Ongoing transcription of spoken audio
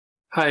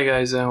Hi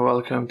guys and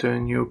welcome to a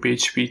new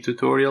PHP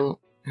tutorial.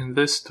 In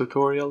this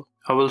tutorial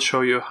I will show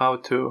you how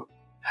to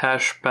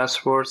hash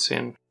passwords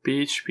in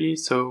PHP,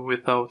 so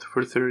without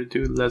further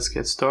ado let's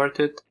get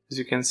started. As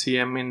you can see,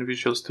 I'm in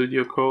Visual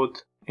Studio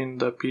Code in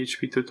the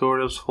PHP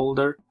tutorials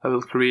folder. I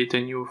will create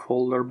a new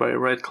folder by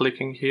right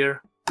clicking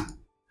here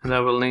and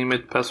I will name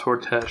it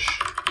password hash.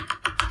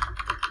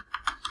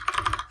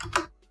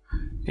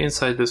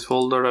 Inside this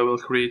folder I will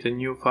create a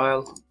new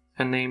file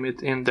and name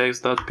it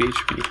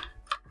index.php.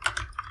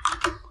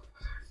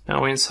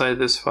 Now inside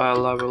this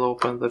file I will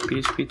open the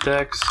PHP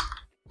tags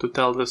to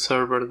tell the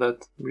server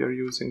that we are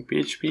using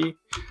PHP.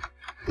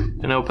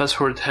 And now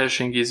password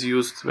hashing is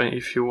used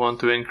if you want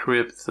to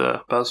encrypt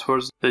the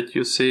passwords that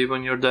you save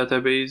on your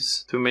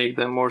database to make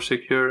them more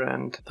secure,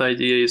 and the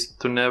idea is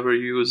to never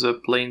use a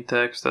plain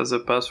text as a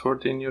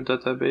password in your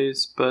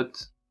database,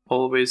 but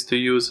always to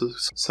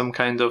use some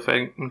kind of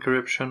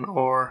encryption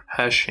or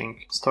hashing.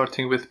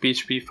 Starting with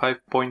PHP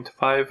 5.5,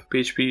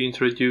 PHP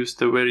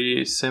introduced a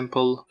very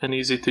simple and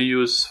easy to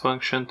use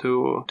function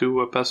to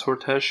do a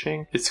password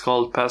hashing. It's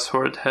called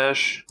password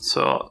hash.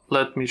 So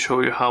let me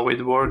show you how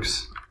it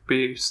works.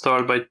 We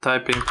start by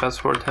typing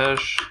password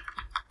hash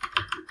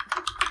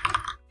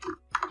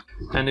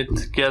and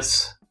it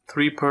gets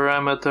three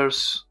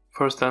parameters.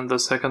 First and the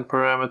second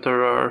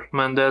parameter are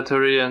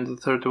mandatory and the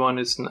third one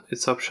is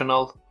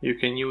optional. You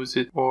can use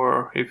it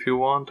or if you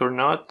want or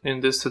not.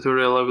 In this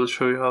tutorial I will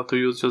show you how to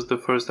use just the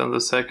first and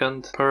the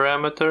second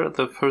parameter.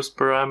 The first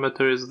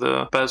parameter is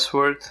the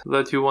password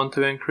that you want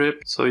to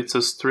encrypt, so it's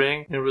a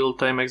string. In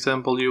real-time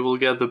example you will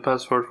get the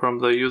password from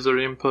the user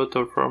input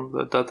or from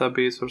the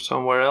database or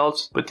somewhere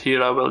else, but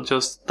here I will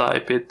just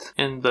type it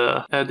in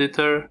the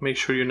editor. Make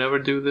sure you never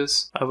do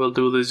this. I will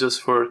do this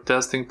just for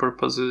testing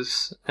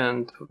purposes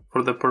and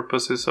for the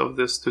purposes of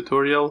this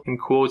tutorial. In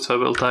quotes I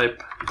will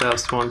type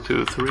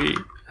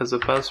test123 as a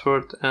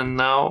password, and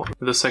now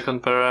the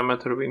second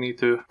parameter we need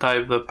to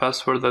type the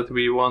password that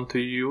we want to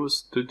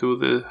use to do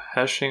the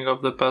hashing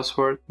of the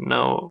password.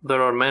 Now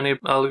there are many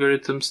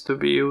algorithms to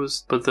be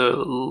used, but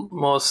the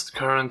most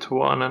current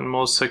one and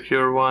most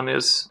secure one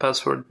is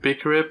password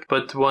decrypt.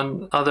 But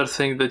one other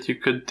thing that you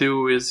could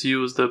do is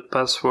use the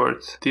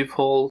password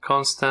default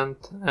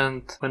constant,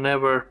 and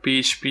whenever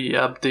PHP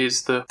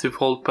updates the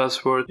default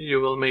password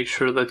you will make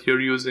sure that you're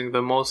using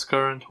the most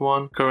current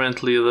one.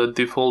 Currently the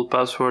default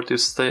password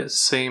is the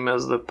same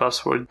as the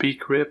password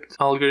decrypt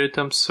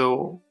algorithm,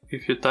 so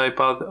if you type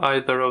out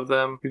either of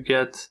them you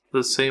get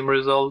the same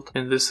result.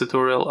 In this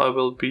tutorial I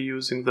will be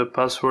using the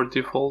password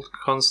default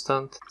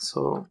constant,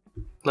 so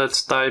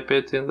let's type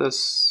it in this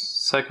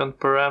second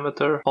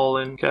parameter, all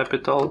in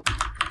capital,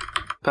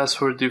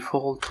 password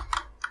default,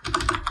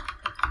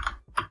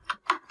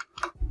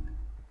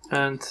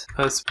 and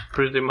that's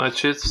pretty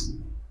much it.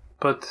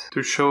 But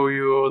to show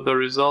you the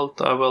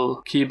result I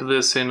will keep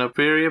this in a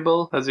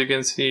variable. As you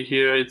can see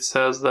here it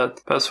says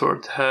that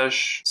password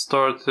hash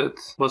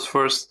was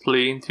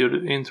firstly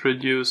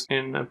introduced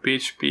in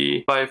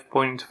PHP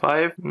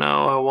 5.5.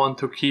 Now I want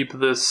to keep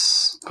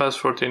this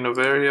password in a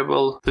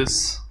variable,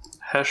 this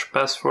hash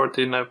password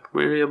in a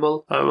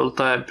variable. I will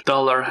type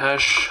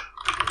 $hash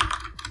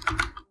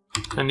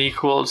and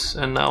equals,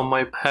 and now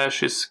my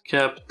hash is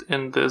kept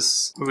in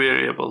this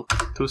variable.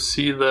 To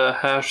see the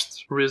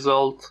hashed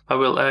result I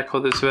will echo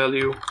this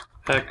value,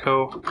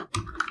 echo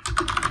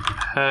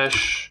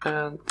hash,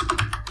 and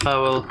I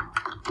will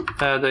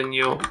add a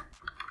new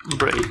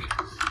break.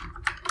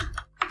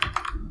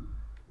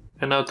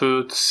 And now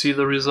to see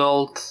the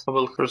result I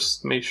will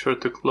first make sure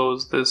to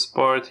close this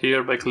part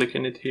here by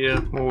clicking it here,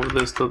 move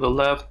this to the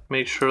left,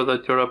 make sure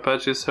that your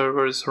Apache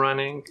server is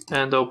running,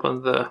 and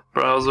open the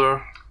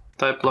browser.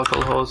 Type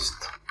localhost,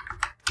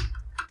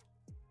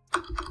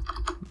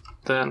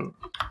 then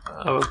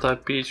I will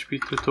type PHP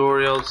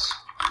tutorials,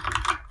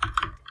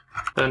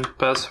 then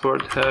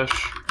password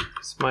hash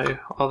is my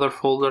other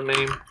folder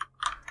name,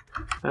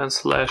 and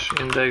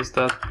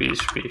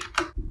 /index.php.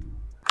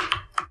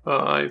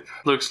 It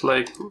looks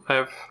like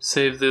I've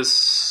saved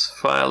this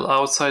file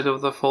outside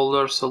of the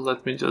folder, so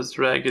let me just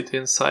drag it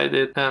inside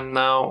it. And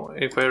now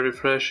if I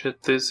refresh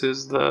it, this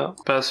is the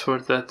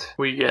password that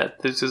we get.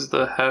 This is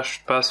the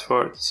hashed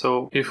password.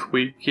 So if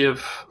we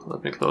give,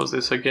 let me close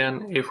this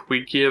again, if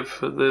we give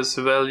this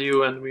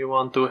value and we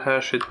want to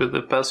hash it with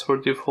the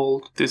password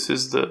default, this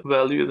is the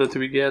value that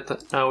we get.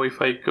 Now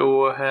if I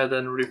go ahead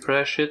and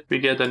refresh it, we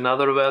get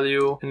another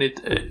value, and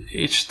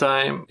each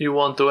time you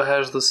want to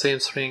hash the same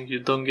string you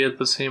don't get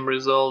the same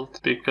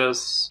result,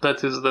 because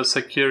that is the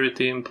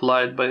security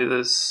implied by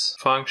this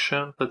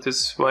function. That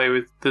is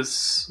why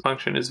this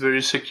function is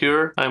very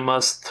secure. I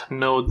must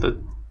note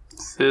that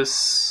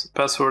this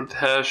password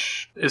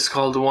hash is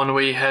called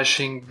one-way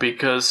hashing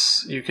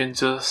because you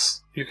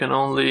can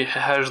only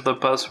hash the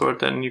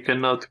password and you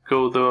cannot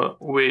go the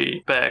way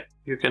back.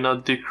 You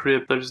cannot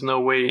decrypt. There's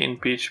no way in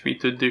PHP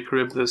to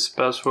decrypt this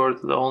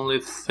password. The only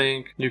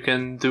thing you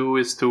can do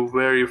is to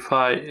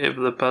verify if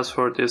the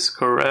password is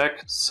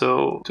correct.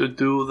 So to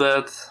do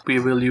that, we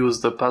will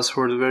use the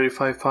password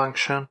verify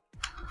function.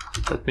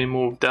 Let me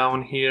move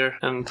down here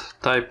and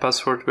type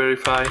password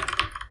verify.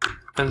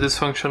 And this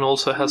function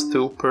also has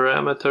two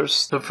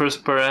parameters. The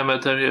first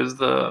parameter is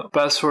the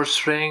password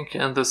string,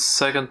 and the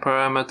second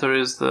parameter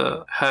is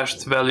the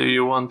hashed value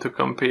you want to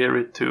compare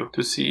it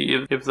to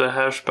see if the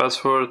hash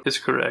password is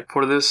correct.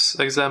 For this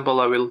example,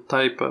 I will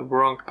type a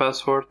wrong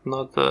password,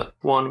 not the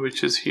one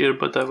which is here,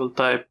 but I will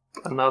type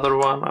another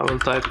one. I will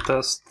type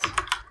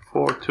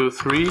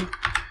test423,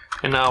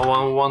 and now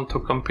I want to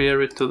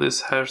compare it to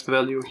this hashed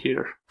value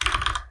here.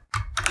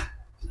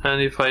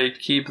 And if I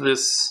keep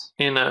this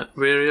in a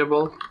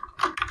variable,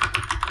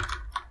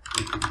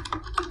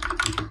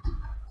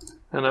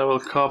 and I will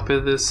copy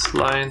this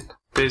line,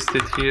 paste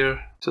it here,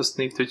 just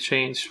need to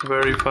change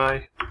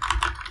verify.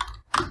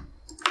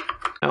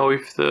 Now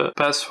if the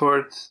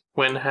password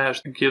when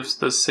hashed gives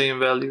the same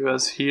value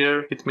as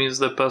here, it means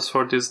the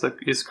password is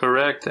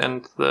correct,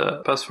 and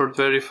the password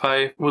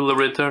verify will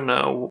return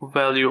a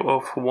value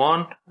of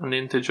 1, an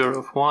integer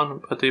of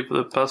 1, but if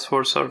the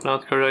passwords are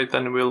not correct,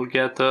 then we'll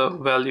get a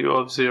value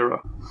of 0.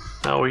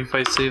 Now if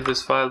I save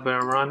this file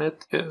and run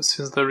it,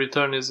 since the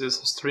return is a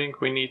string,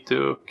 we need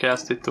to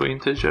cast it to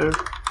integer.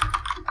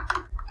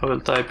 I will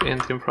type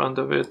int in front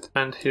of it,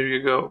 and here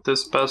you go.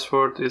 This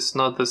password is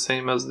not the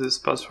same as this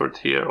password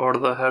here, or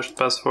the hashed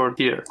password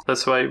here.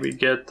 That's why we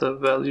get the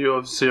value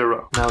of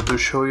 0. Now to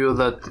show you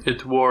that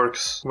it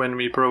works when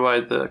we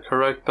provide the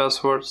correct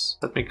passwords,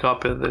 let me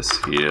copy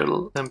this here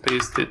and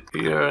paste it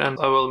here, and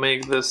I will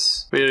make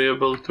this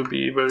variable to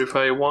be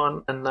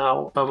verify1, and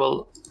now I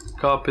will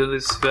copy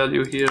this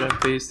value here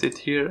and paste it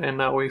here, and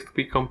now if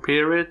we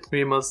compare it,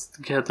 we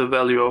must get a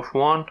value of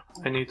 1.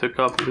 I need to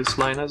copy this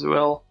line as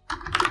well,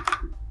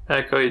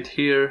 echo it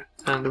here,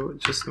 and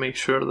just make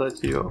sure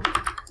that you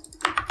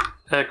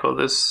echo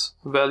this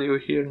value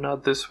here,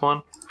 not this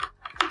one.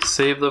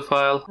 Save the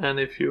file, and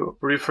if you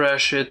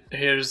refresh it,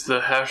 here's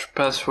the hash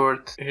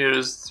password.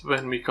 Here's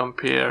when we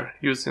compare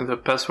using the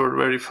password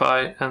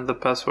verify and the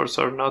passwords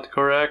are not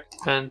correct,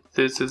 and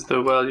this is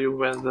the value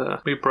when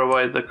we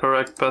provide the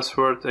correct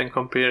password and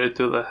compare it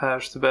to the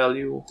hashed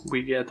value,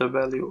 we get a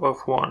value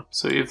of 1.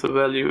 So if the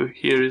value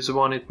here is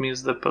 1, it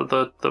means that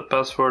the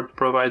password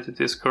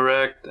provided is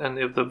correct, and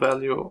if the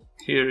value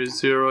here is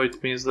 0,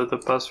 it means that the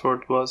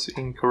password was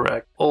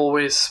incorrect.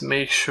 Always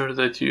make sure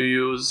that you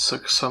use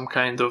some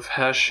kind of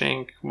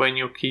hashing when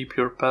you keep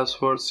your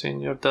passwords in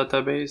your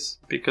database,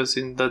 because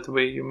in that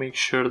way you make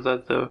sure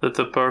that the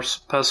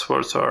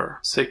passwords are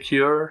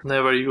secure.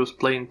 Never use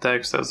plain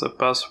text as a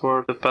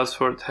password. The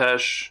password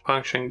hash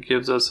function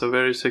gives us a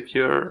very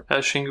secure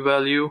hashing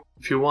value.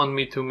 If you want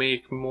me to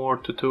make more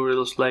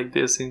tutorials like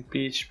this in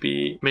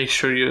PHP, make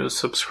sure you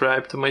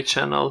subscribe to my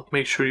channel.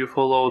 Make sure you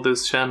follow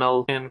this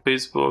channel in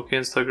Facebook,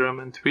 Instagram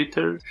and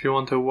Twitter. If you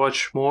want to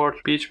watch more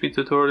PHP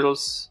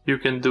tutorials, you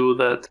can do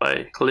that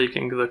by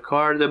clicking the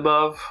card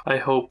above. I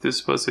hope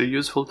this was a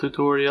useful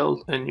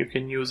tutorial and you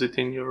can use it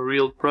in your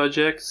real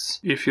projects.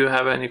 If you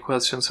have any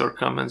questions or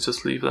comments,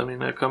 just leave them in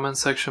the comment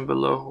section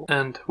below.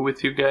 And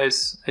with you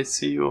guys, I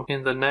see you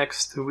in the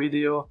next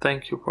video.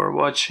 Thank you for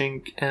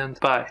watching, and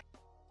bye.